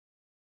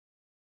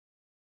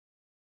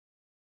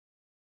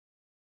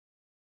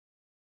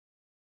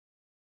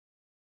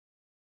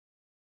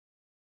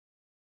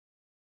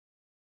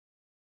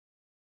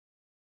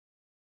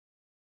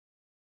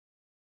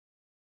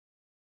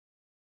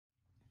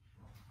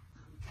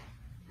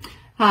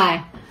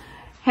Hi,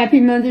 happy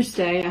Mother's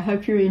Day. I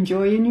hope you're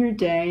enjoying your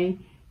day,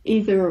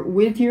 either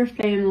with your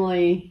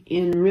family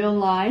in real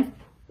life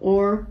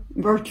or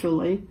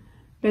virtually.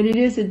 But it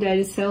is a day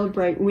to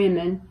celebrate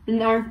women.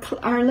 And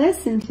our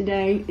lesson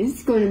today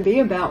is going to be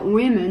about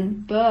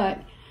women,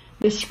 but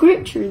the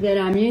scripture that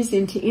I'm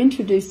using to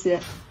introduce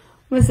it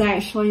was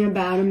actually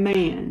about a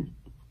man.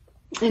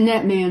 And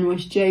that man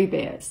was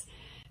Jabez.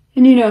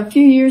 And you know, a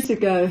few years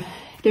ago,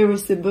 there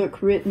was the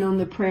book written on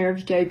the prayer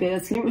of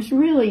Jabez, and it was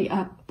really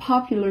a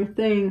popular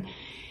thing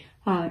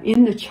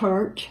in the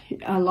church.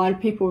 A lot of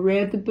people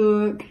read the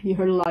book. You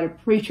heard a lot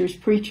of preachers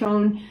preach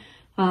on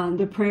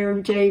the prayer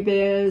of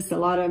Jabez. A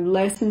lot of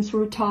lessons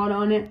were taught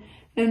on it,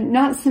 and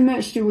not so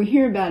much do we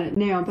hear about it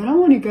now, but I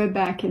want to go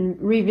back and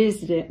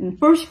revisit it. In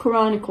 1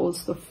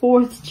 Chronicles, the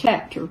 4th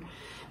chapter,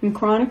 in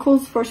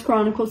Chronicles, 1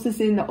 Chronicles is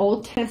in the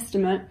Old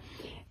Testament,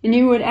 and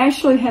you would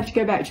actually have to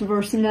go back to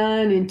verse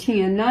 9 and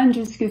 10. 9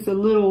 just gives a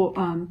little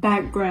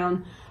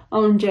background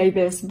on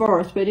Jabez's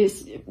birth, but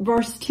it's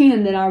verse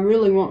 10 that I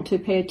really want to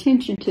pay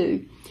attention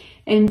to.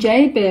 And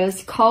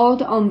Jabez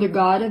called on the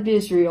God of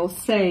Israel,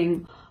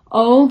 saying,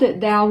 "Oh,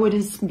 that thou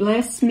wouldest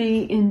bless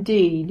me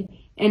indeed,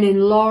 and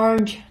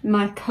enlarge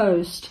my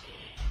coast,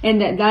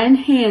 and that thine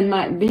hand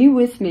might be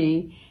with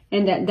me,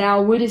 and that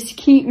thou wouldest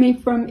keep me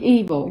from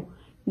evil,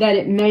 that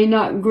it may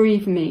not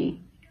grieve me."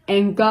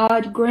 And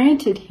God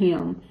granted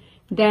him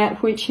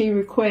that which he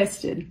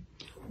requested.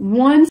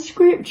 One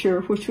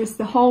scripture, which was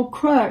the whole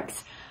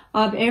crux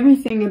of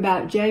everything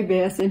about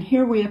Jabez, and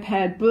here we have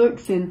had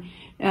books and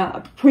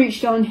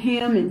preached on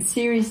him and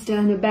series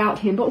done about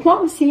him. But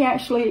what was he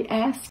actually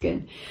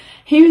asking?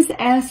 He was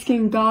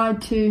asking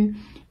God to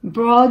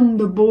broaden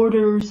the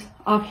borders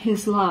of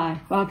his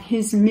life, of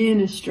his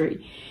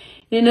ministry.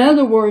 In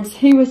other words,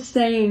 he was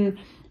saying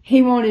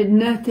he wanted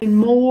nothing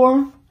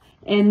more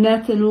and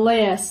nothing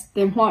less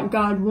than what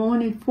God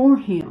wanted for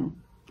him.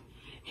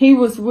 He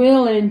was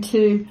willing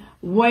to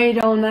wade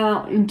on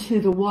out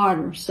into the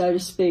water, so to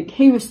speak.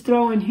 He was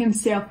throwing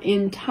himself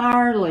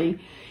entirely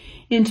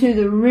into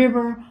the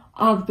river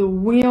of the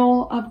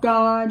will of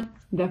God,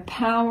 the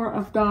power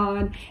of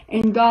God,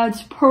 and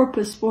God's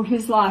purpose for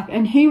his life.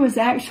 And he was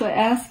actually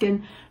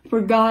asking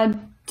for God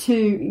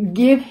to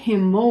give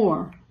him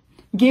more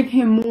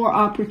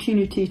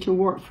opportunity to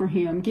work for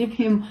him, give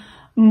him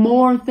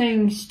more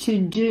things to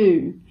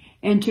do,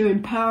 and to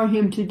empower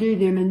him to do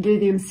them and do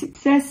them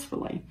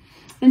successfully.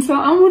 And so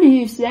I want to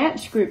use that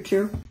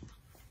scripture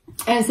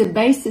as a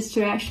basis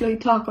to actually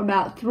talk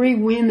about 3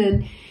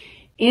 women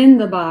in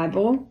the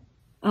Bible,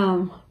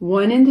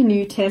 1 in the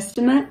New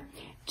Testament,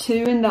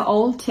 2 in the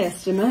Old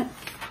Testament,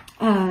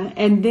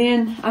 and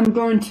then I'm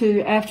going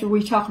to, after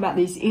we talk about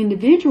these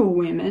individual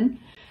women,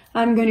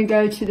 I'm going to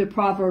go to the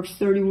Proverbs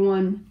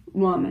 31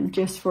 woman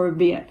just for a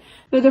bit.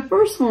 But the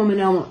first woman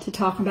I want to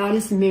talk about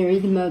is Mary,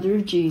 the mother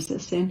of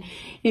Jesus. And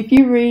if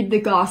you read the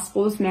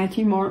Gospels,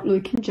 Matthew, Mark,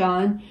 Luke, and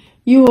John,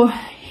 you will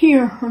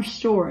hear her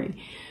story.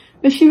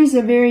 But she was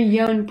a very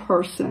young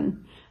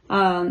person.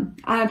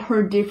 I've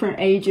heard different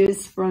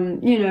ages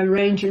from,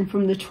 ranging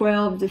from the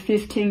 12 to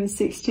 15,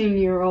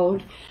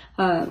 16-year-old,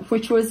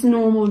 which was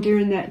normal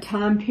during that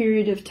time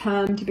period of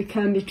time to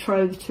become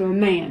betrothed to a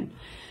man.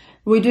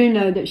 We do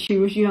know that she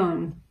was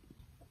young.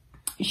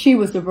 She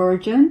was a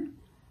virgin.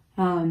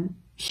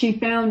 She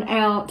found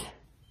out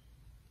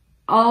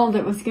all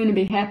that was going to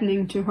be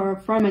happening to her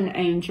from an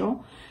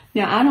angel.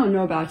 Now, I don't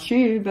know about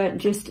you, but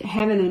just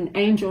having an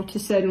angel to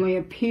suddenly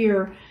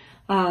appear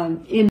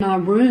in my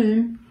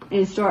room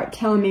and start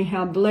telling me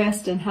how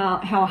blessed and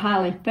how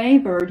highly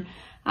favored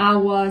I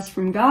was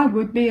from God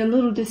would be a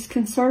little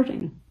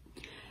disconcerting.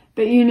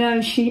 But even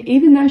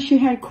though she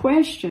had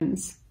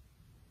questions,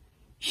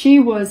 she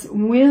was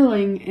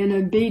willing and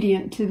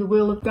obedient to the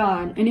will of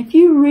God. And if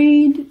you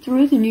read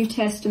through the New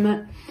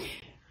Testament,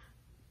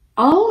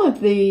 all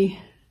of the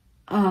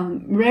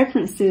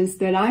references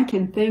that I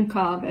can think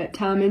of at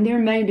time, and there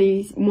may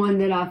be one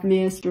that I've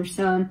missed or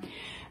some,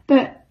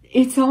 but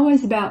it's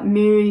always about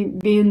Mary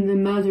being the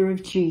mother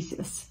of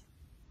Jesus.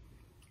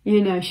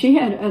 She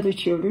had other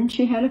children.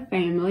 She had a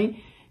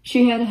family.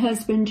 She had a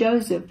husband,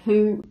 Joseph,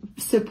 who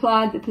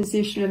supplied the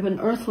position of an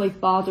earthly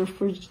father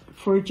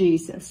for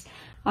Jesus,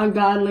 a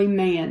godly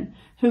man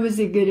who was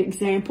a good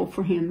example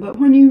for him. But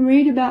when you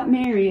read about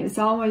Mary, it's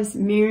always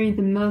Mary,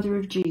 the mother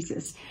of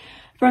Jesus.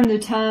 From the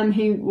time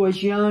he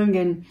was young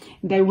and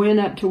they went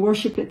up to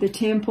worship at the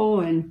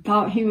temple and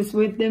thought he was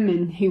with them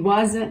and he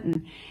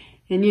wasn't.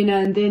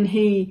 And then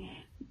he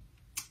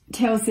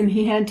tells them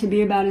he had to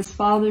be about his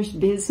father's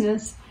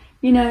business.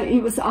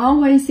 It was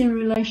always in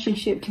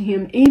relationship to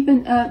him,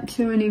 even up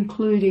to and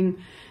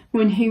including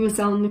when he was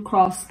on the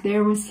cross.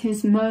 There was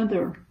his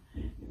mother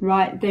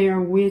right there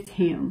with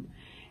him.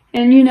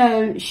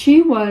 And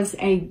she was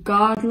a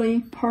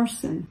godly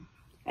person.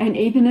 And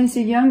even as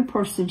a young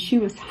person, she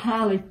was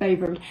highly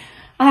favored.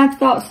 I've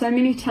thought so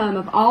many times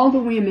of all the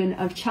women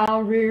of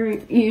child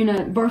rearing,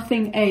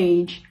 birthing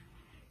age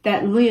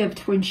that lived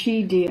when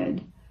she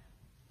did.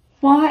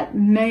 What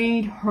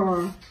made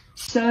her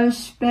so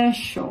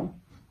special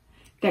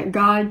that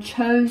God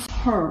chose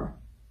her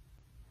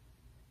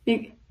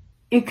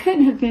It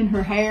couldn't have been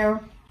her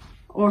hair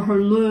or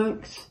her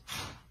looks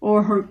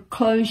or her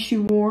clothes she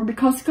wore,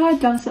 because God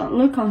doesn't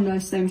look on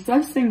those things.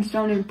 Those things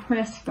don't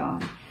impress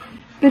God.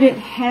 But it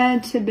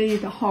had to be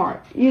the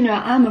heart. You know,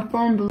 I'm a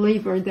firm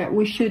believer that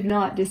we should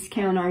not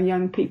discount our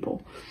young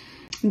people.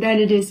 That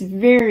it is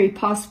very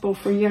possible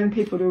for young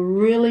people to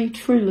really,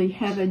 truly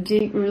have a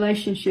deep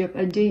relationship,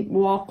 a deep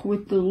walk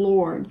with the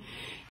Lord.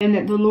 And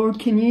that the Lord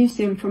can use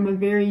them from a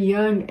very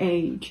young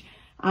age.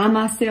 I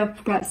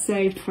myself got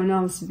saved when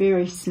I was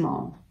very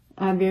small.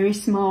 A very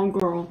small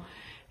girl.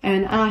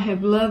 And I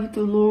have loved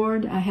the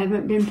Lord. I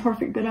haven't been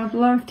perfect, but I've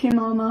loved Him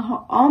all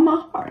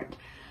my heart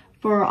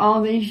for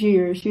all these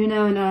years, you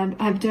know, and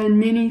I've done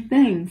many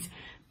things.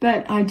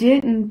 But I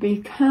didn't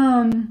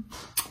become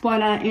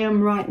what I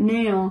am right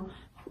now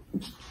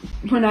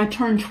when I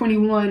turned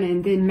 21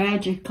 and then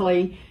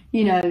magically,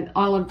 you know,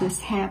 all of this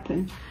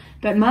happened.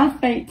 But my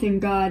faith in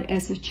God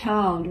as a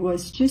child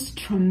was just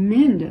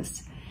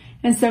tremendous.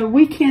 And so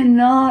we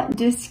cannot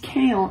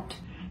discount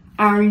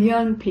our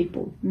young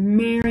people.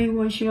 Mary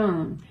was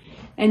young.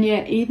 And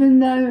yet, even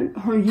though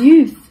her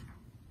youth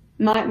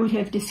would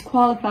have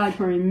disqualified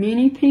her in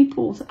many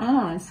people's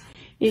eyes,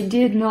 it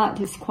did not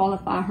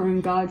disqualify her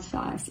in God's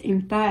eyes.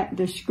 In fact,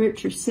 the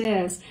scripture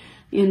says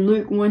in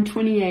Luke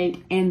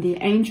 1:28, and the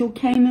angel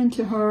came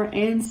into her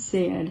and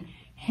said,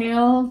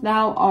 Hail,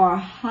 thou art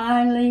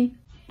highly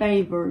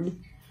favored.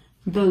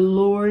 The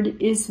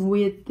Lord is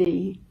with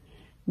thee.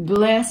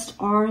 Blessed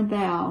art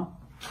thou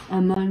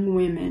among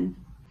women.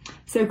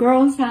 So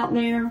girls out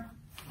there,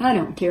 I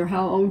don't care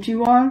how old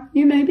you are.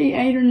 You may be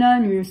 8 or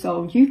 9 years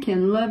old. You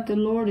can love the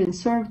Lord and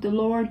serve the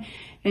Lord,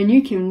 and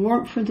you can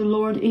work for the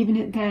Lord even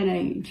at that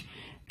age.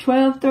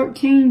 12,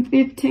 13,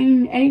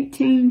 15,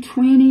 18,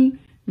 20,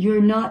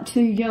 you're not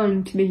too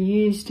young to be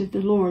used of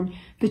the Lord,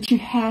 but you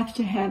have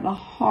to have a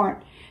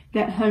heart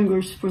that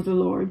hungers for the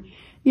Lord.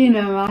 You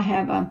know, I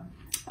have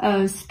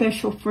a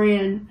special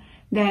friend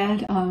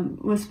that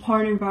was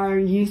part of our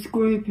youth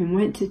group and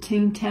went to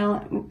Teen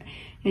Talent.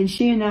 And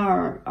she and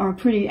I are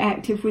pretty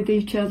active with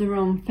each other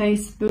on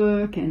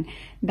Facebook and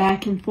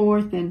back and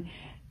forth. And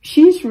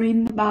she's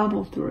reading the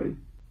Bible through.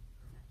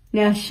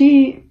 Now,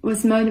 she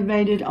was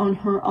motivated on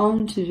her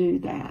own to do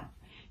that.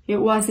 It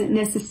wasn't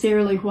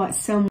necessarily what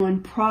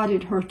someone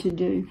prodded her to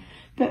do,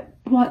 but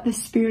what the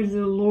Spirit of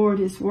the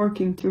Lord is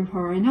working through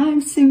her. And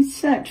I've seen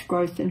such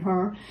growth in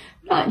her,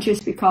 not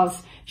just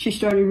because she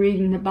started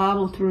reading the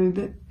Bible through,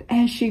 but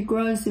as she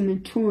grows and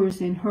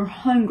matures in her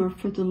hunger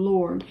for the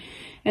Lord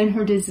and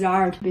her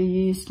desire to be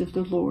used of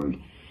the Lord.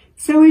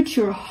 So it's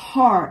your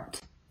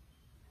heart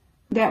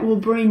that will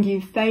bring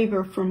you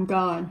favor from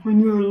God, when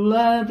your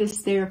love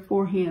is there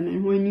for Him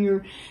and when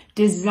your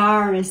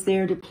desire is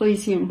there to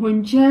please Him.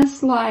 When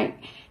just like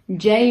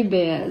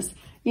Jabez,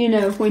 you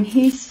know, when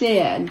he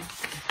said,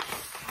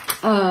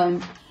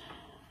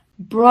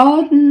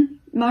 broaden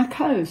my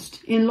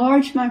coast,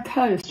 enlarge my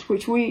coast,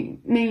 which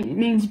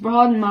means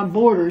broaden my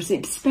borders,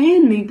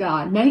 expand me,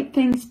 God, make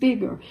things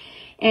bigger,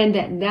 and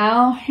that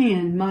thou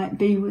hand might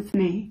be with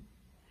me.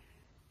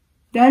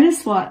 That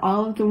is what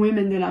all of the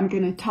women that I'm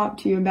going to talk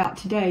to you about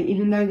today,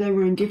 even though they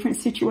were in different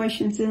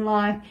situations in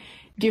life,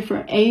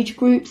 different age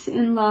groups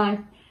in life,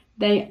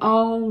 they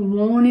all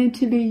wanted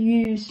to be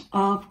used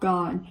of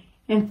God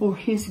and for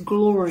His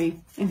glory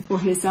and for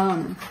His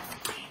honor.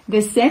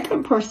 The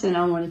second person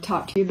I want to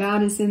talk to you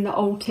about is in the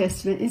Old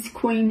Testament. It's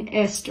Queen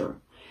Esther.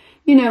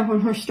 You know, when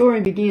her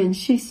story begins,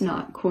 she's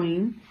not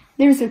queen.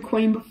 There's a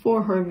queen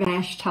before her,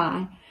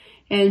 Vashti,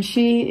 and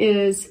she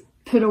is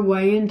put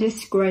away in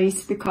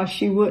disgrace because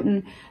she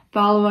wouldn't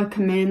follow a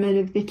commandment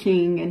of the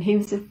king, and he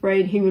was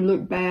afraid he would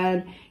look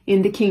bad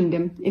in the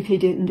kingdom if he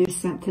didn't do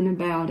something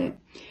about it.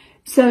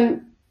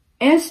 So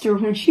Esther,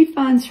 when she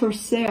finds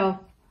herself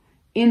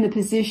in the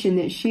position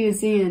that she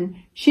is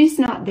in, she's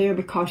not there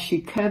because she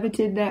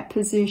coveted that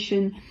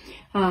position.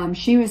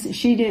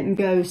 She didn't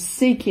go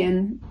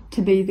seeking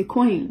to be the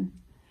queen.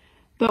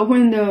 But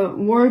when the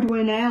word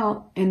went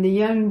out and the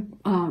young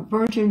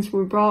virgins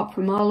were brought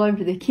from all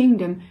over the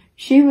kingdom,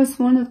 she was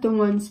one of the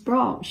ones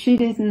brought. She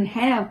didn't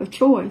have a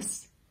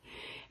choice.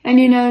 And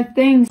you know,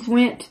 things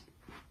went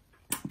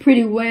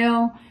pretty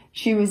well.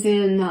 She was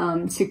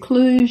in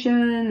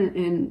seclusion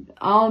and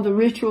all the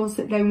rituals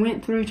that they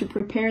went through to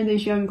prepare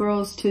these young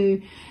girls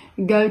to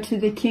go to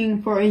the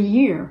king for a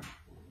year.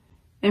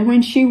 And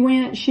when she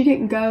went, she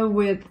didn't go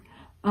with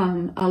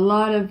a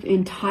lot of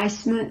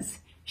enticements.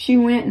 She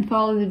went and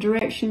followed the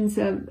directions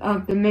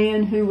of the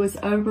man who was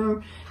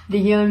over the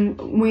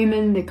young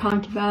women, the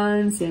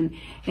concubines,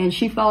 and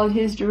she followed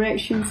his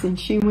directions, and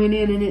she went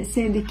in, and it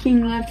said the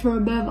king loved her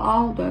above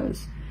all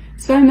those.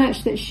 So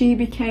much that she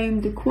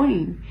became the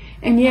queen.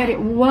 And yet it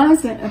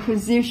wasn't a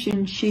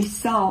position she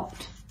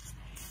sought.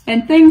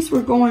 And things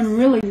were going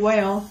really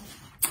well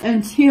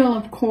until,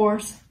 of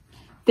course,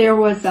 there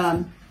was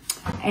a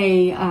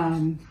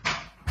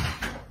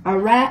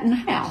rat in the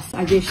house,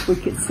 I guess we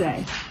could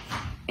say.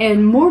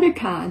 And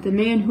Mordecai, the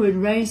man who had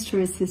raised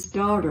her as his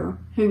daughter,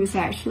 who was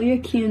actually a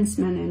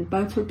kinsman, and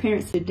both her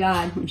parents had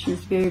died when she was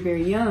very,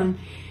 very young,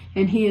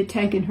 and he had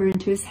taken her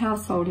into his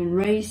household and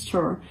raised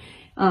her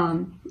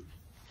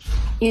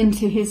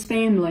into his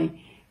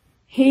family.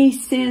 He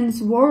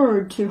sends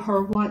word to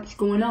her what's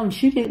going on.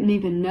 She didn't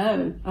even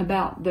know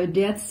about the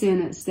death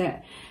sentence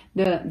that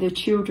the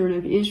children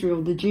of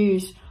Israel, the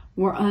Jews,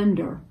 were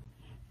under.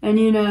 And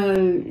you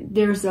know,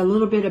 there's a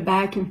little bit of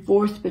back and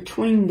forth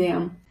between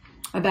them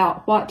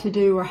about what to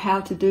do or how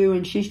to do,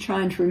 and she's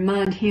trying to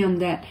remind him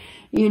that,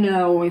 you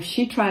know, if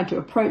she tried to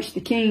approach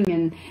the king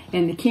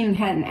and the king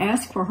hadn't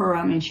asked for her,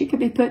 I mean, she could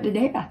be put to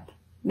death.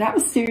 That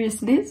was serious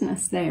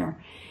business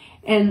there.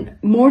 And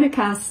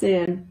Mordecai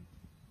said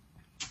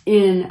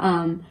in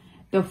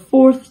the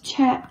 4th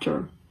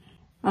chapter,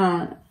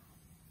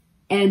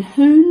 and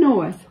who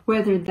knoweth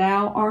whether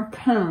thou art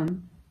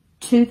come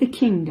to the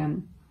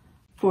kingdom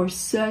for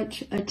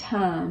such a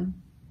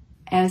time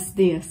as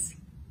this?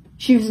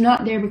 She was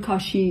not there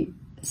because she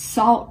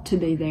sought to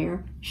be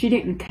there. She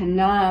didn't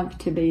connive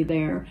to be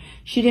there.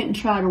 She didn't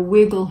try to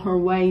wiggle her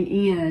way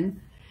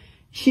in.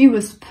 She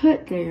was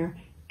put there,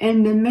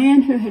 and the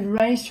man who had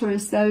raised her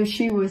as though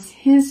she was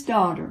his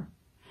daughter,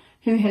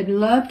 who had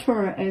loved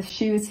her as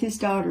she was his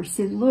daughter,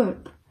 said,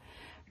 look,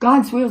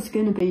 God's will is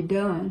going to be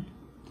done.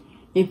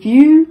 If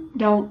you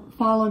don't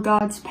follow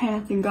God's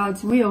path and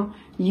God's will,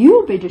 you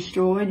will be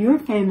destroyed. Your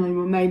family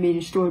may be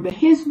destroyed, but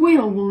his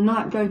will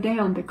not go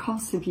down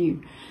because of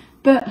you.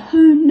 But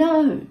who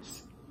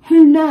knows?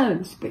 Who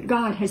knows? But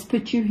God has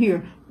put you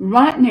here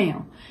right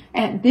now,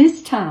 at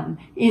this time,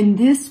 in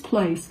this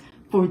place,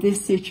 for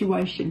this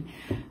situation.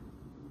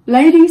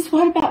 Ladies,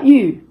 what about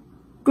you?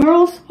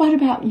 Girls, what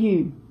about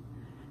you?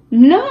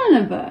 None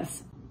of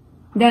us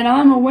that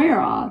I'm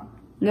aware of,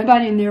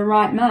 nobody in their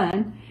right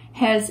mind,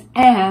 has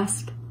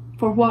asked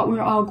for what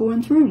we're all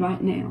going through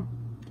right now.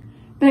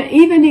 But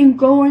even in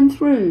going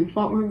through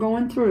what we're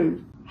going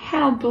through,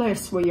 how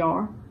blessed we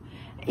are.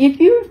 If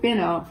you've been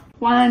a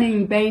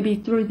whining baby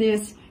through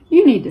this,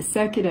 you need to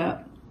suck it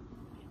up.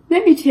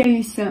 Let me tell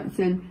you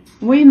something.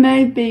 We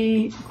may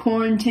be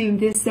quarantined,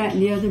 this, that,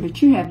 and the other,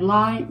 but you have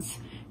lights,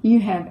 you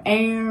have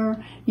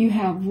air, you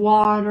have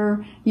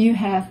water, you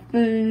have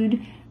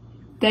food.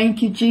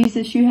 Thank you,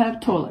 Jesus, you have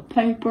toilet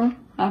paper.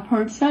 I've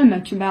heard so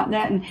much about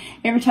that, and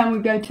every time we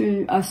go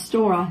to a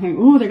store, I think,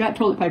 oh, they got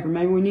toilet paper,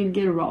 maybe we need to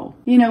get a roll.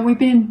 You know, we've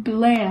been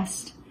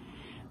blessed.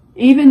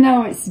 Even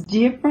though it's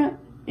different,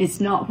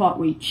 it's not what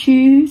we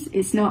choose,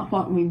 it's not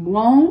what we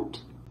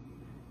want.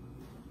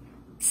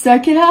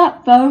 Suck it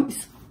up,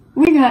 folks.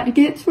 We got to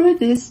get through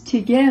this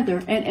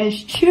together, and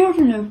as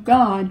children of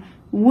God,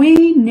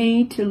 we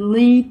need to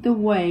lead the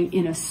way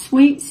in a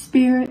sweet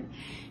spirit,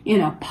 in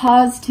a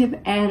positive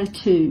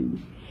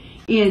attitude.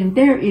 And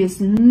there is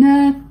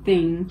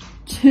nothing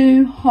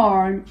too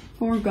hard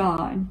for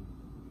God.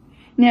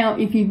 Now,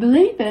 if you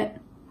believe it,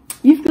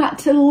 you've got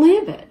to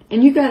live it.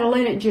 And you've got to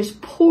let it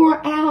just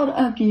pour out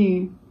of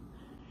you.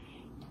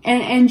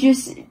 And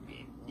just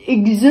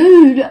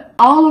exude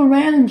all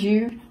around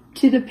you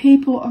to the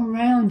people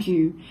around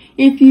you.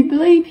 If you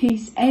believe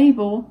he's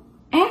able,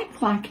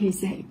 act like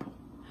he's able.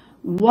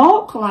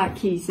 Walk like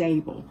he's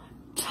able.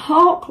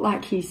 Talk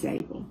like he's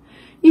able.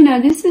 You know,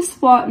 this is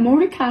what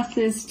Mordecai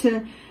says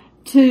to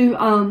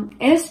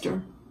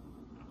Esther.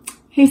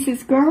 He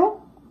says,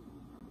 girl,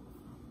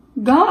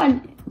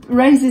 God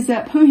raises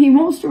up who he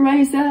wants to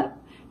raise up,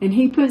 and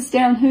he puts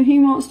down who he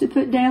wants to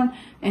put down,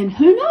 and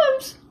who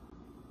knows?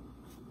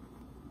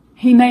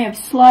 He may have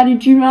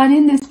slotted you right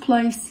in this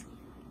place.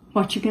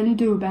 What you going to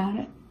do about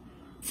it?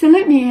 So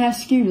let me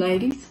ask you,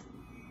 ladies,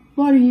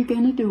 what are you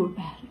going to do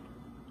about it?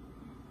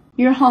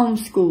 You're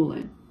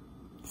homeschooling.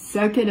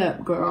 Suck it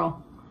up,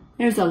 girl.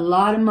 There's a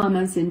lot of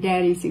mamas and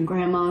daddies and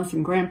grandmas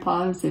and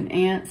grandpas and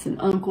aunts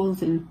and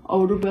uncles and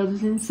older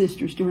brothers and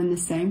sisters doing the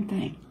same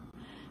thing.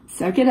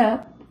 Suck it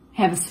up,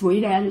 have a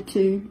sweet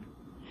attitude,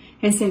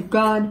 and say,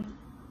 God,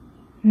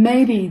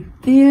 maybe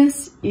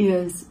this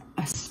is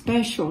a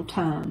special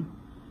time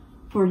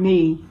for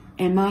me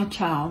and my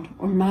child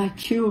or my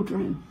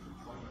children.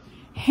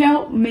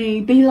 Help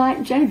me be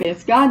like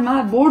Jabez. God,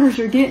 my borders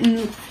are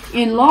getting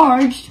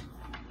enlarged.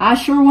 I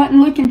sure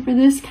wasn't looking for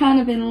this kind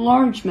of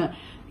enlargement.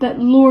 But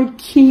Lord,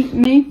 keep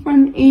me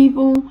from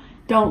evil.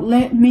 Don't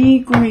let me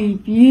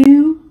grieve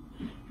you.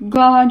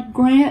 God,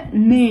 grant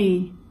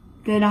me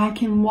that I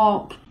can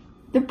walk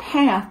the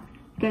path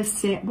that's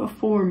set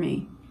before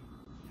me.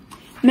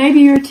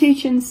 Maybe you're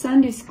teaching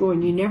Sunday school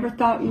and you never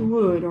thought you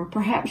would, or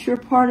perhaps you're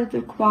part of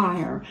the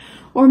choir,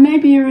 or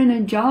maybe you're in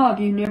a job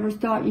you never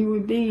thought you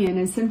would be in,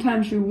 and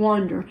sometimes you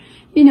wonder.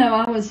 You know,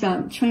 I was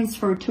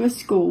transferred to a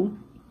school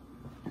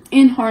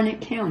in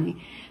Harnett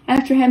County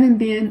after having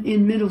been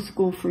in middle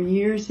school for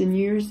years and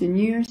years and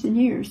years and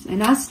years.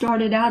 And I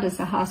started out as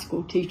a high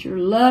school teacher,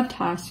 loved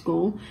high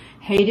school,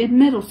 hated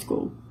middle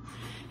school,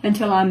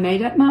 until I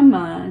made up my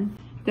mind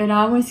that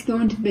I was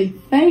going to be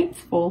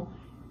faithful,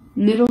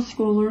 middle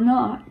school or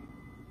not.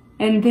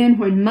 And then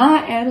when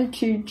my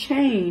attitude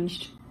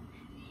changed,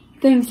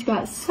 things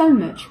got so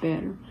much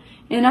better.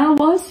 And I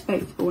was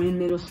faithful in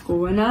middle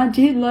school, and I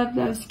did love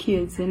those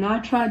kids, and I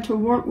tried to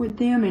work with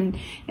them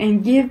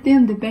and give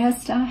them the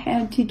best I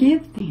had to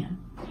give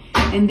them.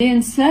 And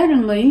then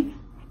suddenly,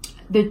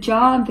 the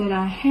job that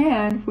I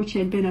had, which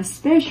had been a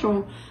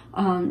special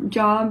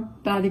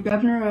job by the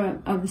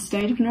governor of the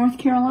state of North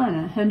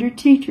Carolina, 100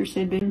 teachers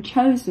had been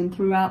chosen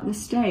throughout the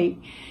state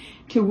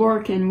to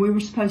work, and we were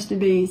supposed to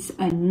be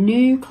a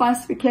new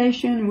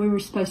classification. We were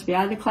supposed to be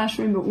out of the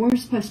classroom, but we were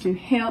supposed to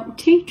help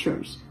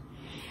teachers.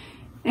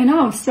 And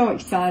I was so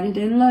excited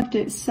and loved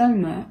it so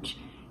much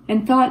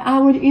and thought I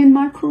would end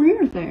my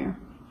career there.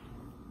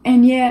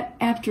 And yet,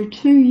 after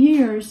 2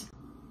 years,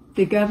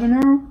 the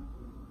governor,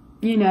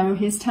 you know,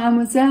 his time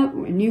was up.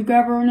 A new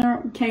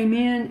governor came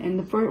in,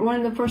 and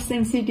one of the first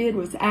things he did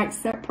was axe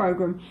that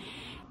program.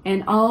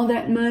 And all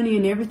that money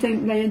and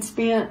everything they had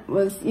spent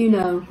was, you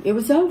know, it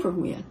was over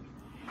with.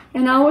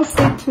 And I was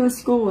sent to a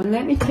school, and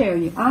let me tell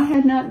you, I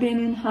had not been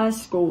in high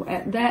school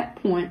at that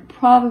point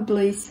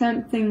probably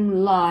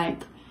something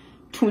like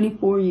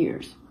 24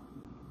 years.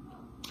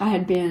 I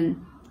had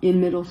been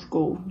in middle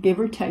school, give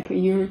or take a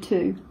year or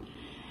two.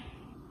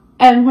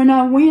 And when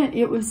I went,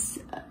 it was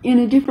in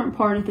a different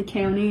part of the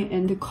county,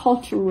 and the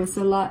culture was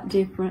a lot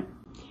different.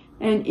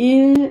 And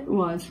it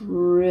was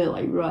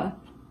really rough.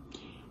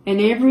 And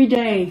every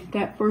day,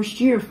 that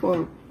first year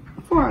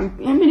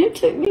it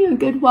took me a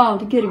good while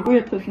to get a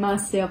grip of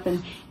myself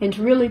and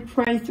to really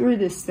pray through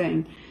this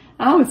thing.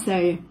 I would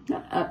say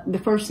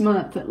the first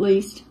month at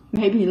least,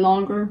 maybe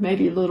longer,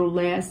 maybe a little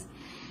less.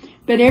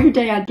 But every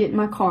day I'd get in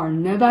my car,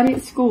 and nobody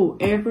at school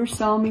ever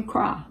saw me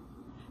cry.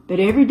 But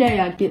every day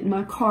I'd get in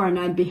my car and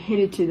I'd be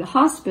headed to the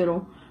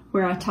hospital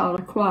where I taught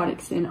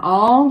aquatics. And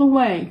all the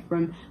way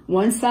from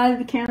one side of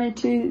the county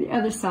to the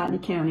other side of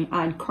the county,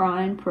 I'd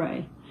cry and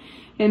pray.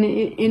 And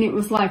it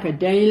was like a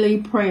daily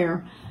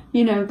prayer.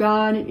 You know,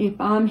 God, if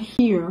I'm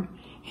here,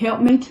 help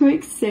me to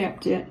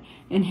accept it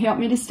and help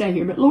me to stay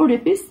here. But Lord,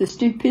 if it's the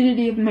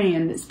stupidity of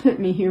man that's put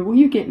me here, will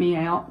you get me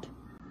out?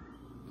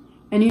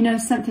 And you know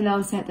something, I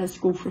was at that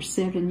school for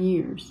 7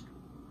 years.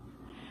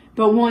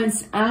 But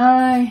once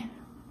I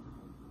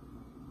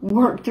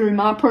worked through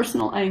my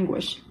personal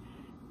anguish,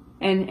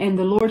 and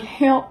the Lord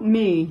helped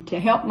me to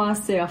help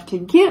myself, to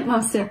get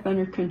myself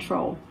under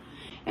control,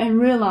 and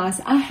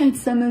realize I had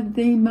some of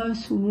the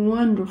most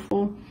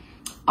wonderful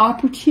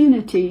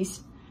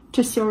opportunities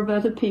to serve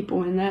other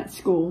people in that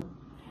school,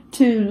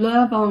 to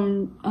love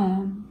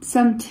on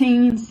some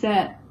teens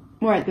that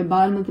were at the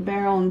bottom of the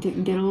barrel and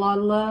didn't get a lot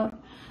of love,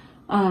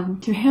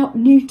 to help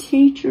new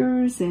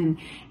teachers and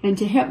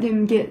to help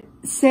them get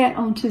set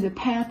onto the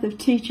path of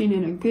teaching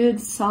in a good,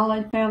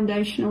 solid,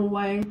 foundational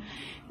way.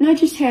 And I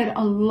just had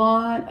a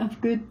lot of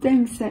good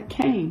things that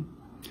came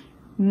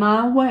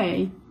my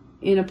way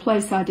in a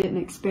place I didn't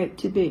expect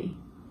to be.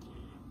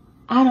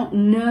 I don't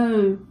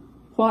know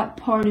what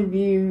part of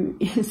you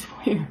is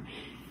where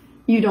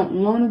you don't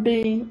want to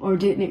be or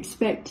didn't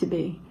expect to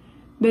be.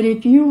 But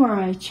if you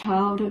are a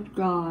child of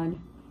God,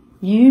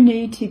 you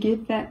need to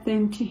give that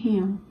thing to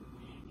Him.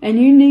 And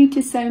you need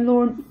to say,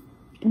 Lord,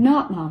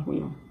 not my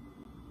will,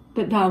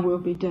 but thy will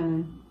be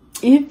done.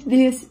 If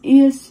this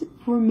is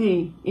for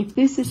me, if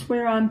this is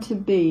where I'm to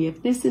be,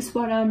 if this is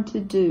what I'm to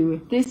do,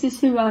 if this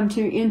is who I'm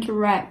to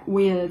interact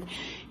with,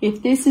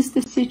 if this is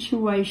the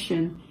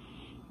situation,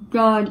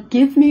 God,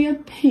 give me a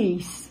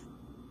peace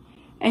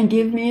and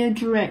give me a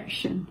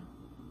direction.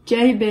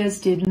 Jabez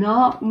did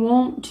not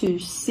want to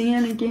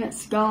sin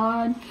against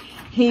God.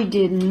 He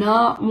did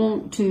not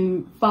want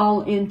to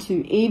fall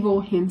into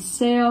evil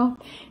himself.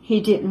 He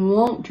didn't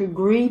want to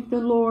grieve the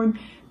Lord,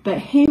 but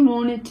he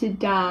wanted to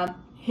dive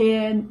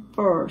head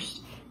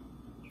first,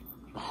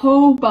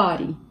 whole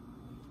body,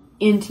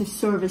 into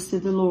service to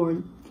the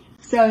Lord.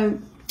 So,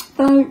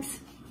 folks,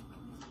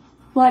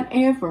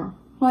 whatever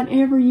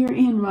you're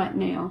in right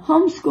now,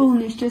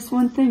 homeschooling is just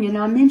one thing. And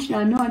I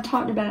know I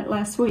talked about it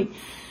last week,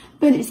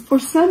 but it's, for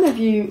some of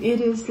you, it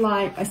is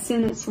like a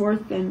sentence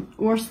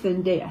worse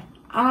than death.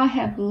 I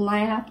have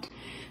laughed,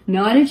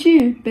 not at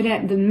you, but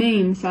at the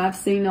memes I've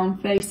seen on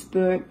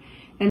Facebook.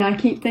 And I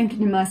keep thinking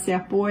to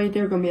myself, boy,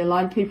 there are going to be a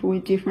lot of people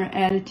with different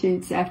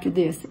attitudes after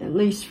this, at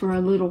least for a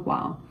little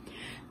while.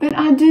 But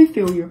I do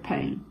feel your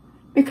pain,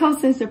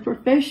 because as a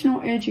professional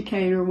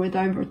educator with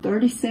over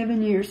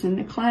 37 years in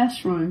the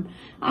classroom,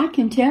 I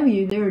can tell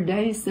you there are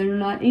days that are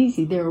not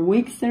easy. There are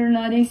weeks that are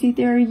not easy.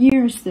 There are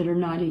years that are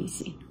not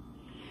easy.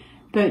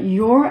 But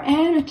your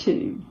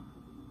attitude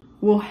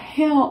will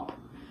help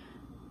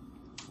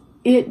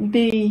it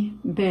be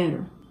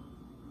better.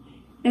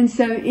 And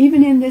so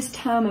even in this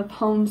time of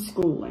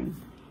homeschooling,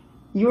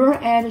 your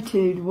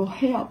attitude will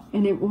help,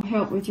 and it will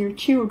help with your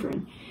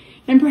children.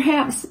 And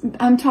perhaps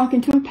I'm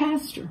talking to a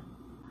pastor.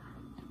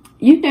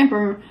 You've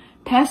never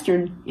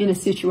pastored in a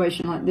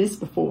situation like this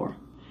before.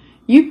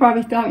 You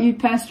probably thought you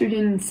pastored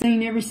and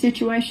seen every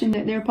situation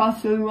that there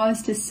possibly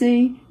was to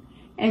see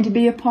and to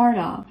be a part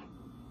of.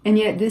 And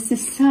yet this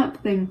is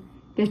something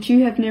that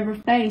you have never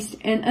faced.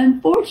 And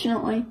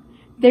unfortunately,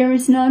 there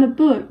is not a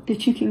book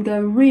that you can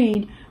go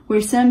read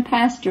where some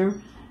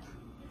pastor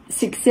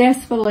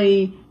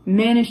successfully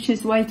managed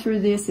his way through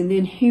this, and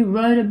then he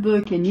wrote a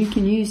book and you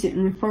can use it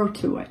and refer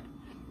to it.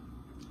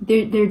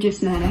 They're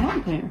just not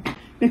out there,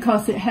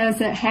 because it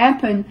hasn't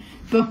happened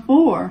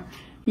before.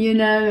 you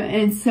know,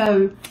 and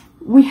so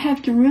we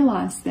have to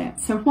realize that.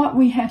 So what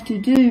we have to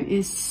do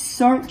is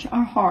search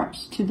our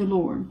hearts to the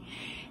Lord.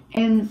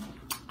 And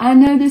I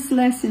know this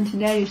lesson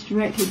today is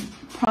directed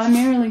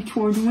primarily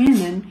toward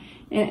women,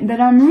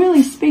 but I'm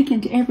really speaking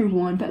to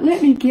everyone. But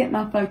let me get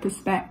my focus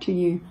back to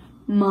you,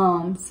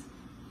 moms,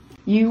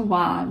 you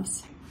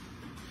wives,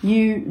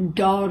 you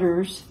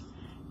daughters,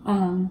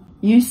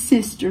 you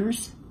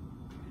sisters.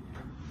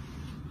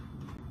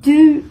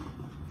 Do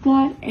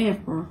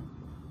whatever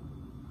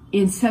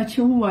in such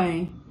a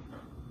way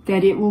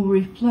that it will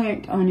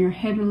reflect on your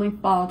Heavenly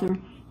Father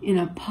in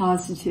a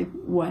positive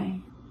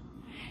way.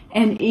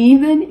 And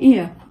even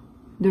if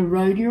the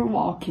road you're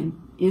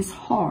walking is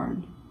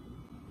hard,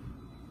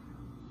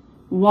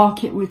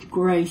 walk it with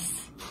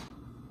grace.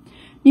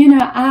 You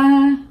know,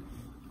 I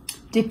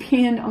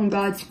depend on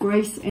God's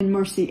grace and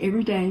mercy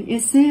every day.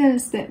 It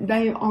says that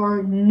they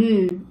are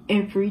new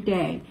every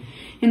day.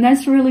 And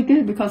that's really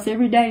good, because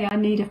every day I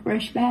need a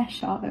fresh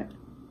batch of it.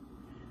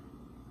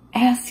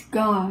 Ask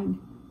God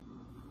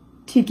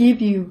to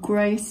give you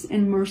grace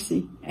and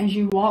mercy as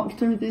you walk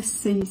through this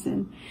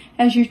season,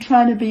 as you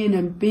try to be an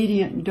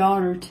obedient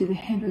daughter to the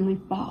Heavenly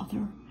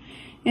Father,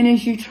 and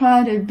as you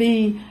try to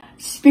be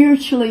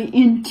spiritually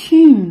in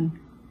tune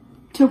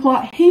to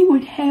what He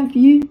would have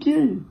you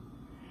do,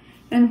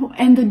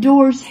 and the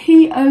doors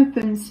He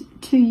opens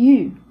to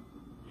you,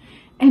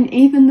 and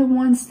even the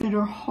ones that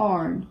are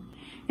hard,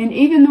 and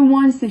even the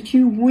ones that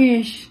you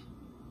wish,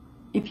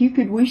 if you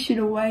could wish it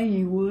away,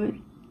 you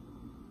would.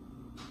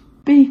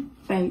 Be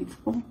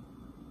faithful.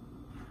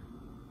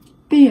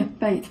 Be a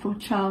faithful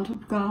child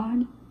of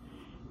God.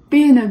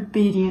 Be an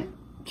obedient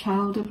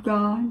child of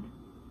God.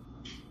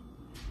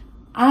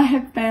 I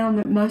have found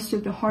that most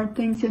of the hard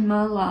things in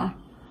my life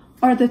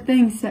are the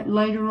things that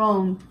later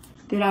on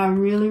that I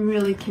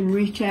really can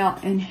reach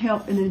out and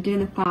help and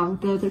identify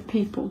with other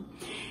people.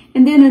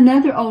 And then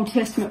another Old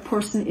Testament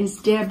person is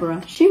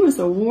Deborah. She was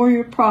a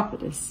warrior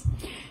prophetess.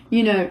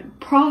 You know,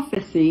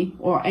 prophecy,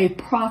 or a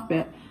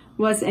prophet,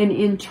 was an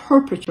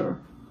interpreter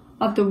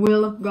of the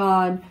will of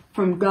God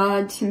from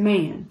God to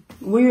man.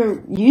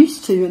 We're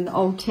used to, in the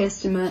Old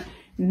Testament,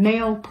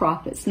 male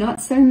prophets,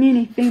 not so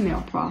many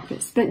female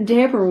prophets, but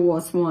Deborah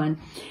was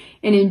one.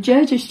 And in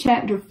Judges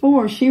chapter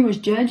 4, she was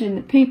judging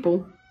the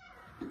people,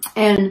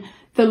 and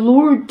the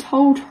Lord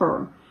told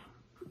her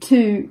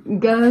to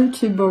go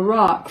to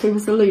Barak, who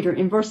was the leader.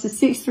 In verses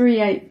 6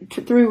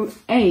 through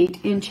 8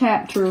 in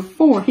chapter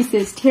 4, he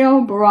says,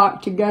 tell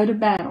Barak to go to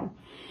battle,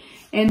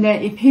 and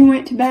that if he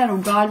went to battle,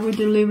 God would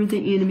deliver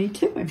the enemy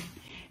to him.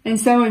 And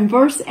so in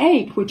verse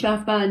 8, which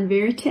I find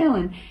very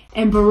telling,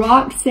 and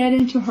Barak said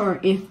unto her,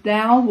 if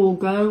thou wilt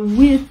go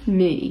with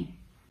me,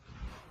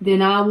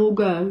 then I will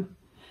go.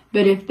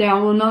 But if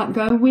thou wilt not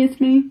go with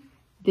me,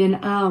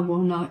 then I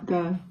will not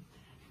go.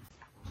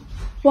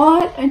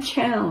 What a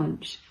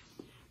challenge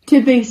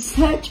to be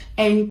such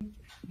a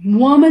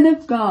woman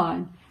of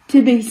God,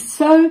 to be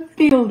so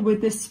filled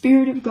with the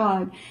Spirit of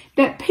God,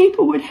 that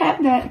people would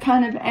have that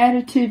kind of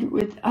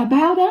attitude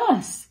about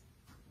us.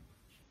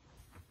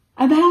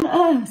 About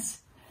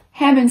us.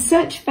 Having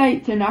such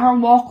faith in our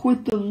walk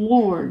with the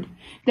Lord,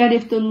 that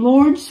if the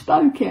Lord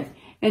spoke it,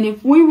 and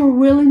if we were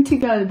willing to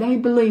go, they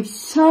believed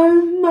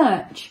so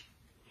much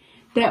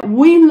that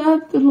we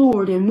loved the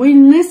Lord, and we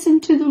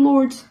listened to the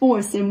Lord's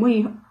voice, and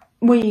we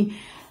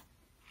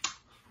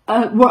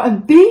were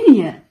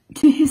obedient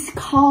to His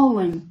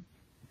calling,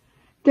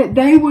 that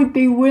they would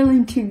be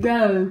willing to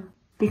go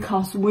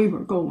because we were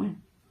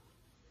going.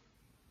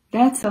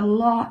 That's a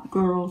lot,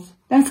 girls.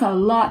 That's a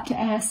lot to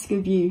ask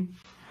of you.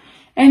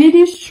 And it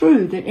is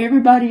true that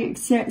everybody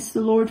accepts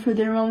the Lord for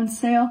their own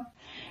self,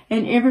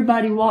 and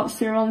everybody walks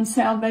their own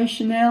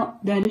salvation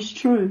out. That is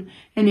true.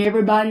 And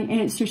everybody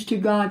answers to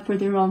God for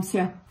their own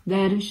self.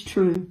 That is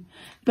true.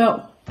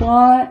 But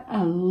what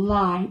a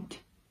light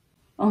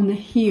on the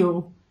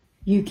hill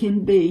you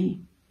can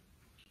be.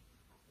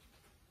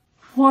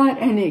 What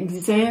an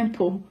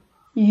example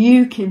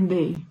you can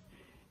be.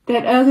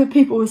 That other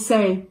people will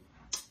say,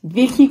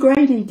 Vicky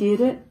Grady did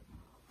it.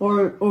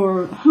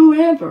 Or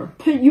whoever.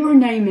 Put your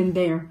name in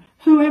there.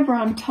 Whoever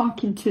I'm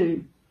talking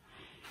to.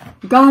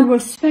 God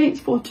was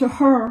faithful to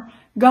her.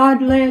 God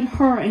led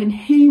her, and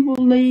He will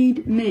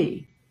lead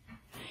me.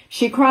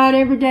 She cried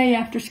every day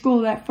after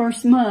school that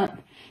first month,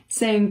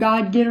 saying,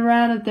 God, get her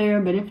out of there.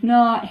 But if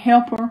not,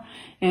 help her.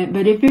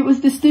 But if it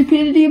was the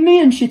stupidity of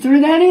men, she threw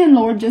that in,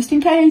 Lord, just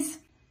in case.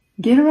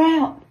 Get her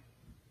out.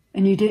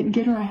 And you didn't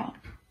get her out.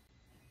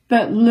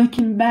 But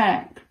looking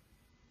back,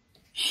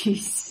 she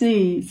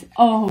sees,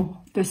 oh,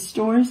 the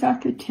stories I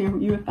could tell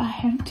you if I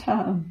had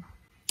time,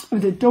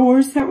 of the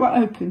doors that were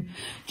open,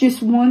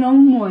 just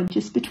one-on-one,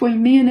 just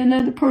between me and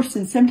another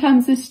person.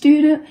 Sometimes a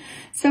student,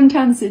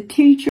 sometimes a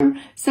teacher,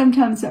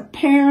 sometimes a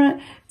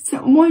parent. So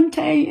one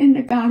day in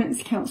the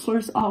guidance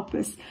counselor's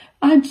office,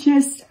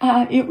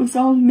 it was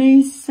on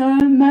me so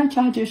much,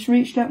 I just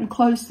reached up and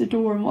closed the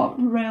door and walked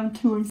around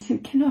to her and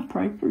said, can I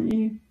pray for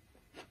you?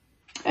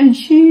 And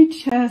she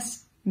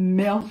just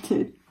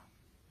melted.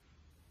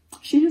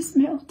 She just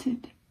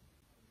melted.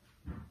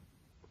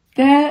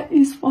 That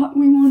is what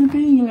we want to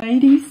be,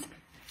 ladies.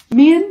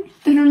 Men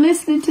that are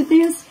listening to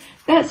this,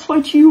 that's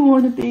what you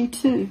want to be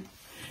too.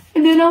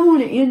 And then I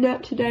want to end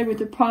up today with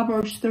the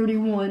Proverbs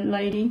 31,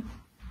 lady.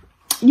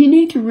 You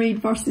need to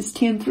read verses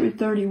 10 through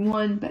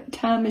 31, but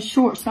time is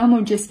short, so I'm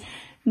going to just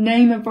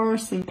name a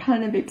verse and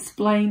kind of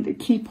explain the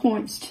key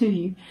points to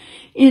you.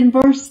 In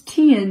verse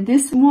 10,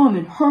 this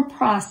woman, her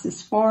price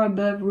is far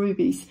above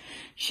rubies.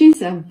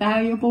 She's a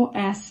valuable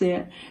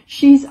asset.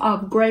 She's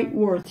of great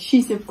worth.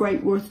 She's of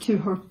great worth to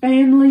her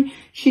family.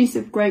 She's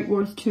of great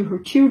worth to her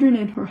children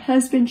and her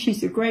husband.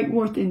 She's of great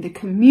worth in the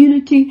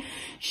community.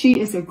 She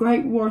is a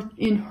great worth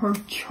in her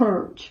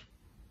church.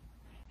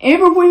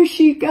 Everywhere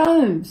she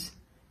goes,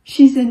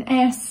 she's an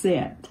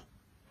asset.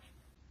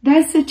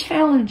 That's a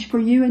challenge for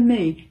you and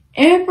me.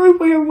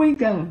 Everywhere we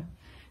go,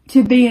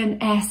 to be an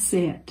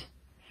asset,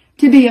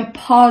 to be a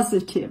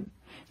positive,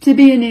 to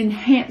be an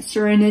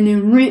enhancer and an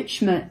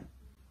enrichment,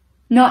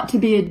 not to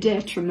be a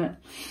detriment.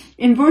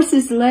 In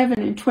verses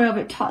 11 and 12,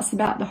 it talks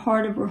about the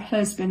heart of her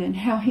husband and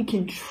how he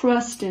can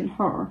trust in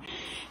her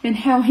and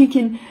how he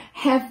can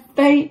have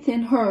faith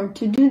in her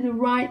to do the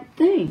right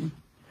thing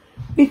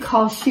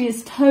because she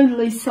is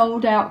totally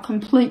sold out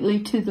completely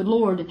to the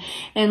Lord.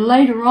 And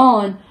later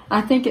on,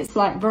 I think it's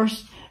like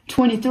verse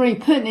 23,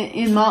 putting it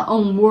in my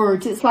own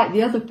words, it's like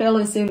the other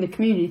fellas in the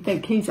community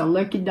think he's a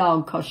lucky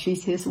dog because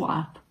she's his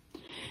wife.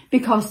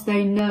 Because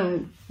they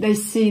know, they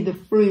see the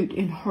fruit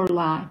in her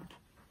life.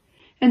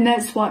 And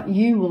that's what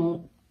you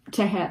want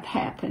to have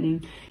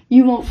happening.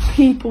 You want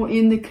people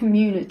in the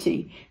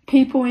community,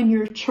 people in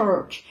your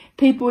church,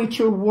 people at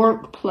your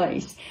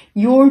workplace,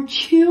 your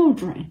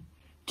children,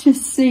 to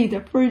see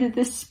the fruit of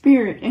the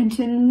Spirit and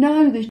to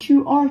know that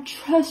you are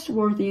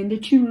trustworthy and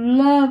that you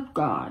love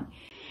God.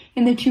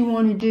 And that you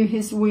want to do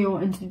His will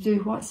and to do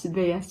what's the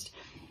best.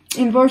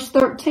 In verse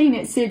 13,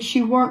 it said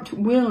she worked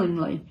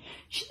willingly.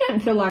 She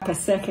didn't feel like a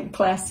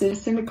second-class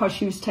citizen because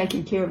she was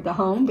taking care of the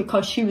home,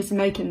 because she was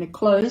making the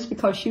clothes,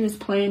 because she was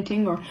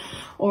planting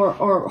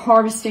or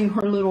harvesting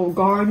her little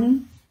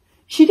garden.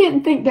 She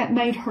didn't think that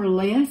made her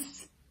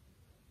less.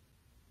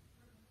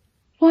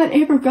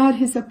 Whatever God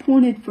has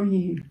appointed for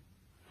you,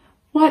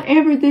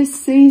 whatever this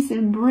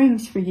season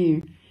brings for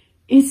you,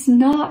 it's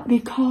not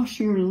because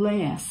you're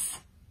less.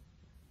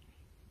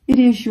 It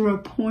is your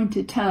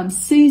appointed time.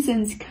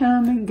 Seasons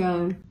come and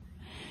go.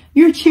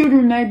 Your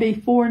children may be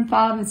 4 and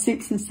 5 and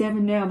 6 and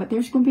 7 now, but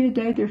there's going to be a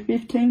day they're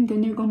 15,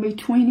 then they're going to be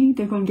 20,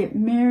 they're going to get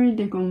married,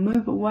 they're going to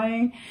move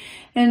away.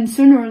 And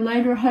sooner or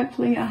later,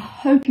 hopefully, I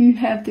hope you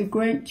have the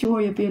great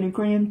joy of being a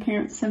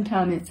grandparent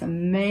sometime. It's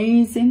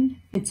amazing.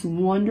 It's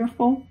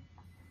wonderful.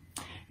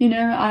 You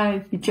know,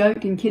 I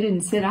joked and kidded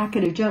and said I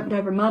could have jumped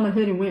over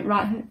mamahood and went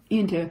right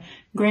into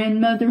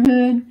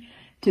grandmotherhood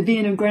to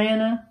being a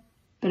grandma.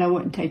 But I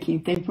wouldn't take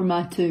anything for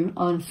my two.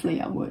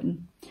 Honestly, I wouldn't.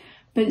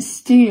 But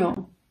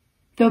still,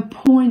 the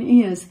point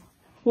is,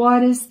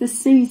 what is the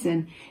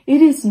season?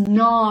 It is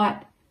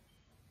not,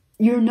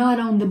 you're not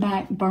on the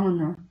back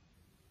burner.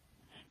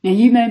 Now,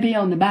 you may be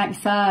on the back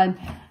side.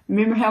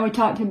 Remember how we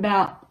talked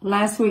about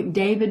last week,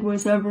 David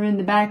was over in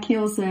the back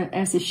hills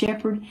as a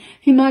shepherd?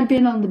 He might have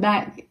been on the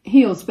back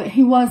hills, but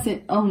he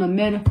wasn't on a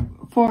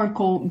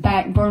metaphorical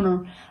back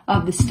burner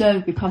of the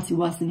stove because he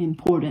wasn't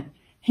important.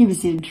 He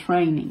was in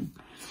training.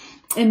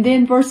 And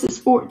then verses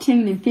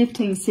 14 and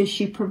 15 says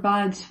she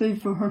provides food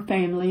for her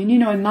family. And you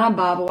know, in my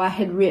Bible I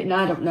had written,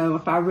 I don't know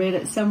if I read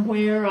it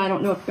somewhere, I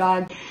don't know if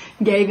God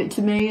gave it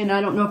to me, and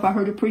I don't know if I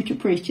heard a preacher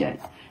preach it,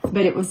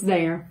 but it was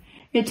there.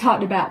 It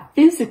talked about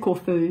physical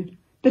food,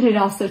 but it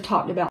also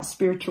talked about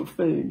spiritual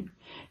food.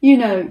 You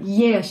know,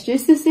 yes,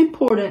 just as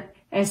important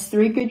as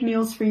 3 good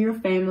meals for your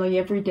family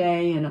every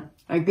day and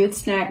a good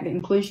snack that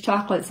includes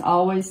chocolate's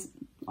always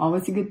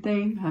a good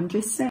thing. I'm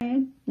just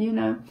saying, you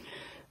know.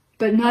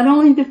 But not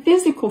only the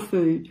physical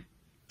food,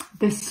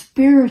 the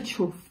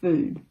spiritual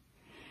food.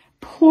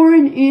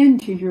 Pouring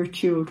into your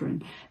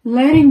children,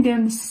 letting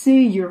them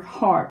see your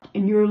heart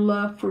and your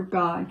love for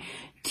God,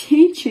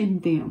 teaching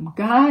them,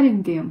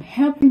 guiding them,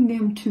 helping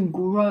them to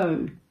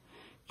grow.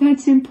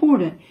 That's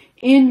important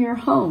in your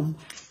home.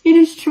 It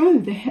is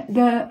true,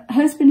 the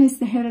husband is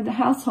the head of the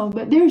household,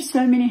 but there are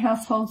so many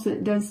households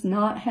that does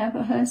not have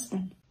a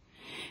husband.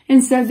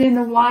 And so then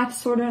the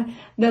wife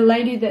the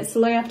lady that's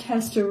left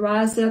has to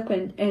rise up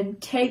and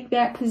take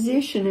that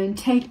position and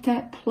take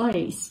that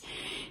place.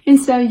 And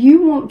so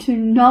you want to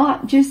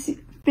not just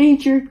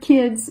feed your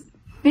kids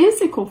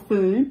physical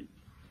food.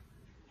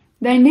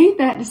 They need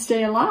that to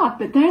stay alive,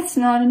 but that's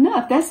not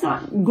enough. That's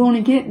not going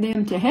to get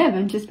them to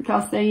heaven just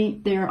because they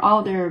eat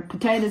all their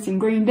potatoes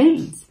and green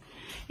beans.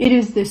 It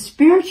is the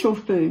spiritual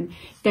food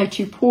that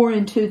you pour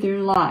into their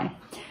life.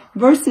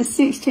 Verses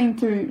 16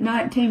 through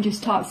 19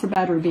 just talks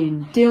about her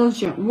being a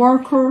diligent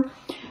worker.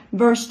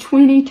 Verse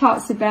 20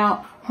 talks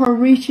about her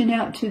reaching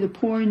out to the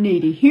poor and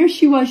needy. Here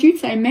she was, you'd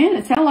say, man,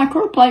 it sounded like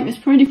her plate was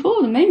pretty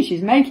full to me.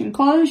 She's making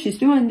clothes, she's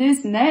doing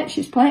this and that,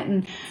 she's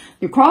planting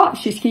the crops,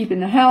 she's keeping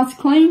the house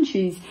clean,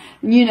 she's,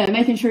 you know,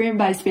 making sure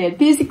everybody's fed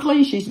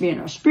physically, she's being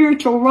a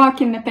spiritual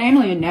rock in the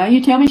family, and now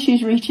you tell me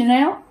she's reaching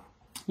out?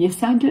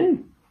 Yes, I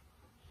do.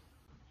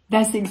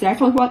 That's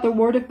exactly what the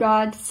Word of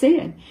God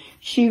said.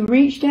 She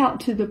reached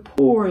out to the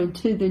poor and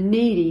to the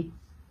needy.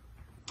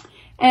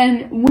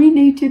 And we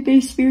need to be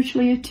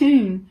spiritually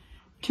attuned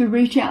to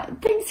reach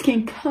out. Things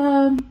can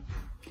come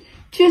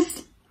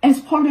just as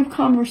part of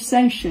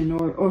conversation,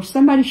 or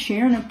somebody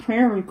sharing a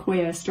prayer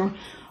request, or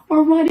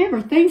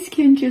whatever. Things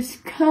can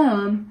just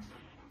come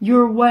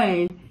your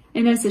way.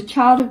 And as a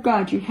child of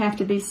God, you have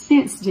to be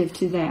sensitive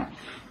to that.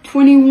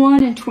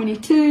 21 and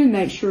 22,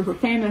 make sure her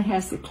family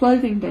has the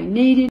clothing they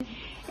needed,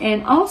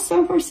 and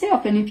also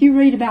herself. And if you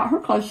read about her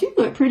clothes, she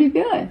looked pretty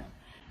good.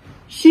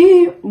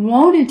 She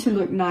wanted to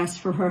look nice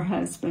for her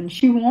husband.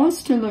 She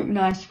wants to look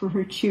nice for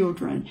her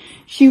children.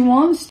 She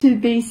wants to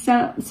be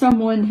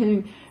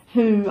someone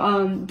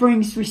who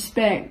brings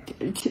respect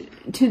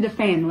to the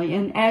family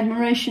and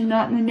admiration,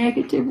 not in a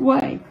negative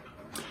way.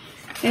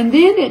 And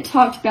then it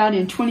talked about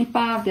in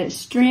 25 that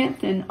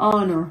strength and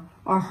honor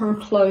are her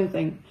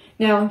clothing.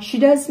 Now, she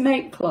does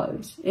make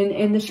clothes,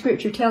 and the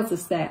scripture tells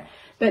us that.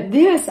 But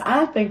this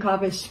I think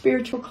of as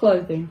spiritual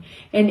clothing.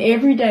 And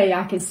every day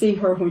I can see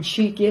her when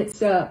she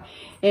gets up.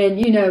 And,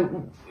 you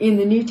know, in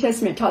the New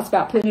Testament it talks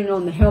about putting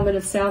on the helmet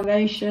of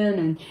salvation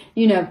and,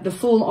 you know, the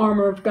full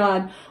armor of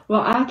God.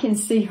 Well, I can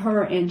see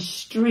her in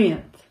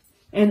strength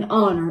and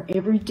honor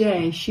every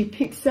day. She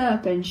picks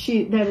up, and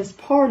that is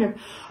part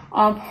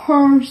of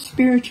her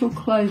spiritual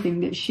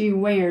clothing that she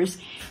wears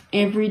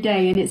every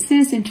day. And it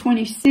says in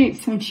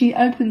 26, when she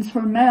opens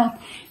her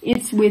mouth,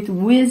 it's with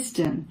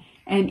wisdom,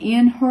 and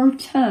in her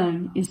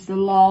tongue is the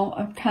law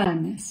of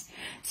kindness.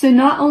 So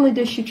not only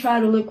does she try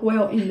to look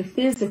well in the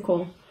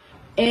physical,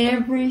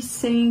 every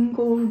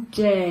single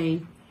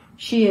day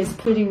she is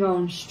putting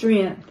on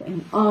strength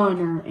and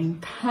honor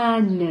and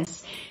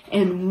kindness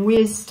and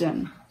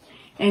wisdom.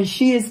 And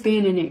she is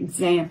being an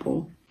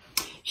example.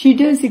 She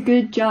does a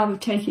good job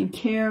of taking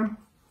care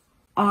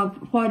of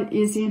what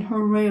is in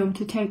her realm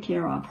to take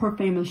care of, her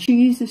family. She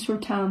uses her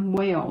time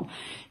well.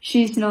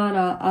 She's not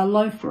a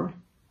loafer.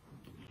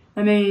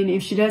 I mean,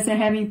 if she doesn't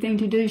have anything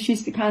to do,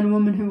 she's the kind of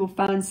woman who will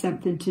find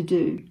something to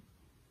do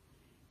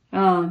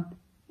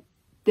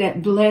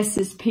that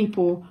blesses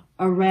people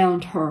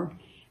around her.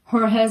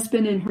 Her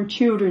husband and her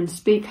children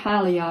speak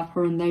highly of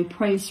her, and they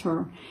praise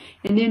her.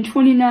 And then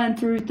 29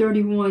 through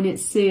 31, it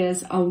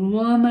says, a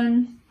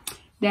woman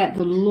that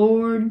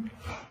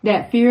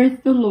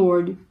feareth the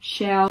Lord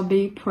shall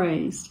be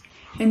praised.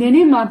 And then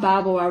in my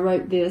Bible, I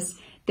wrote this,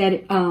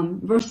 that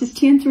verses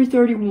 10 through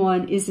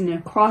 31 is an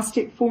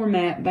acrostic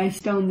format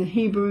based on the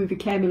Hebrew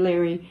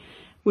vocabulary,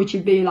 which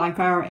would be like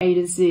our A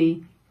to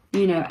Z,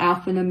 you know,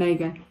 Alpha and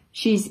Omega.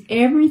 She's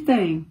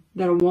everything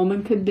that a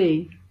woman could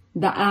be,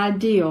 the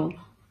ideal,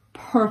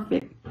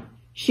 perfect.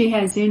 She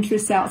has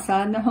interests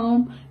outside the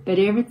home, but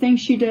everything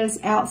she does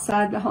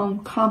outside the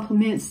home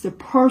complements the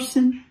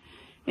person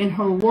and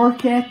her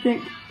work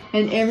ethic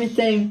and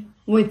everything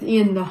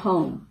within the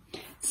home.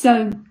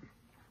 So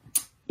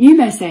you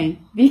may say,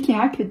 Vicky,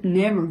 I could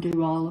never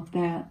do all of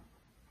that.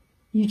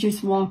 You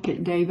just walk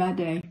it day by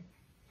day.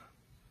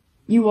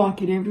 You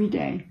walk it every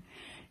day.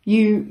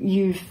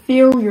 You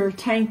fill your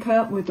tank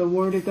up with the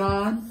Word of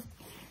God.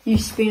 You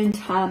spend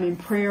time in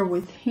prayer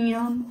with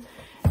Him.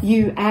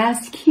 You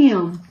ask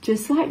Him,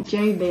 just like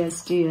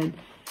Jabez did,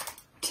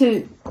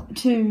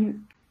 to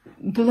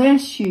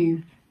bless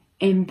you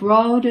and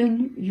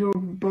broaden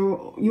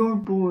your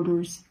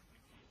borders.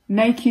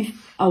 Make you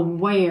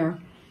aware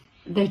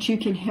that you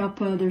can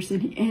help others,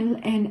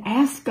 and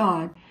ask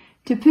God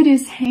to put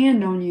His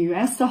hand on you.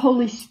 Ask the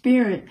Holy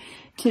Spirit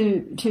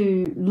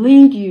to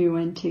lead you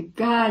and to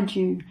guide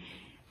you.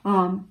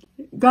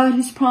 God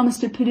has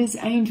promised to put His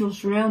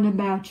angels round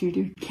about you,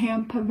 to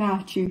camp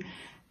about you,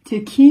 to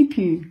keep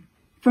you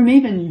from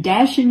even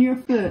dashing your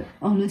foot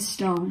on a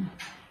stone.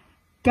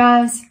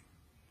 Guys,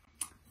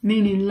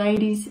 meaning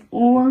ladies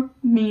or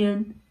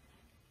men,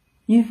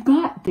 you've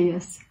got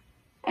this.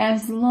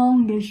 As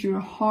long as your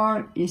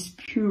heart is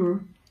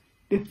pure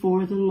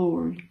before the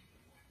Lord.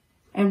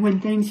 And when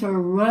things are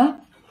rough,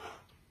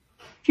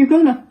 if you're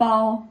going to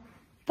fall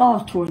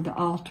toward the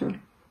altar.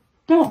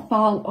 Don't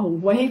fall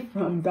away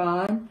from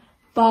God.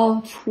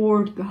 Fall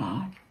toward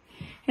God.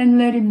 And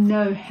let Him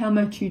know how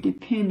much you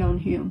depend on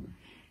Him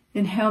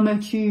and how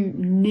much you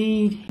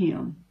need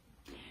Him.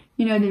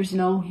 You know, there's an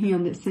old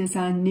hymn that says,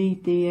 I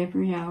need Thee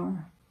every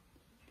hour.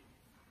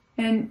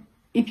 And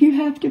if you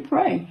have to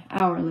pray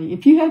hourly,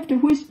 if you have to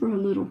whisper a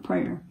little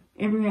prayer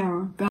every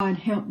hour, God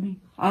help me.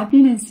 I've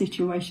been in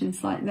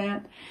situations like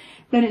that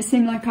it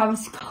seemed like I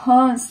was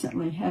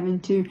constantly having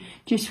to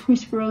just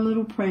whisper a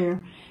little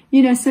prayer.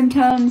 You know,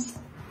 sometimes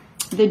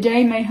the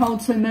day may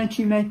hold so much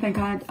you may think,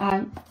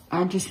 I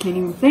just can't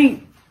even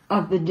think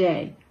of the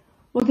day.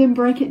 Well, then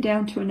break it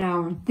down to an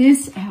hour.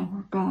 This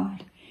hour,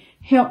 God,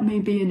 help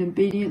me be an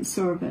obedient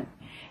servant.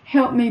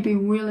 Help me be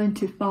willing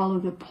to follow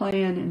the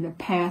plan and the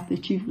path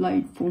that You've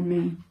laid for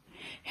me.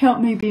 Help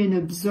me be an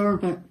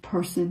observant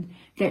person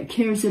that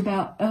cares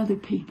about other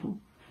people.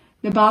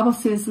 The Bible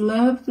says,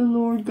 love the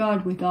Lord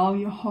God with all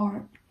your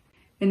heart.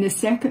 And the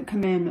second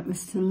commandment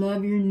was to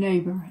love your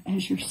neighbor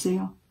as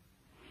yourself.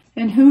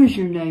 And who is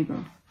your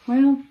neighbor?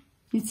 Well,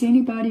 It's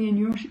anybody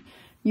in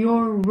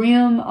your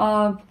realm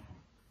of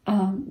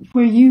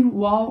where you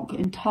walk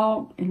and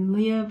talk and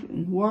live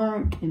and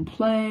work and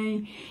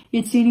play.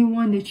 It's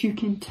anyone that you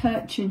can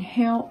touch and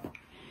help.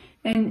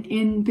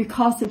 And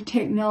because of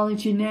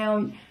technology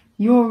now,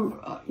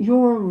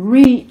 your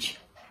reach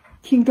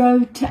can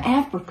go to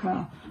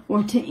Africa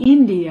or to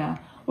India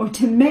or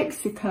to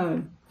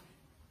Mexico.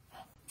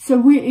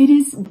 So it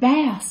is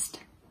vast.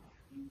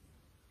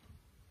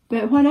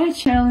 But what I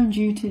challenge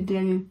you to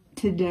do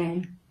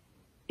today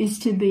is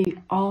to be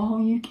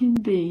all you can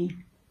be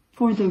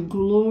for the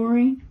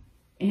glory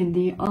and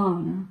the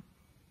honor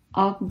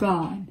of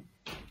God.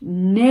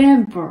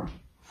 Never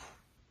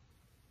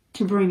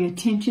to bring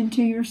attention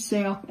to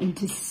yourself and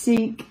to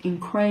seek and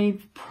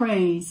crave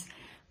praise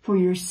for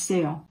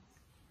yourself,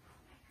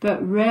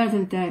 but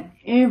rather that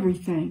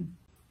everything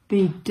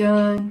be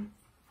done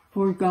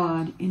for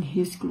God in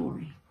His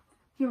glory.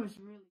 It was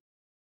really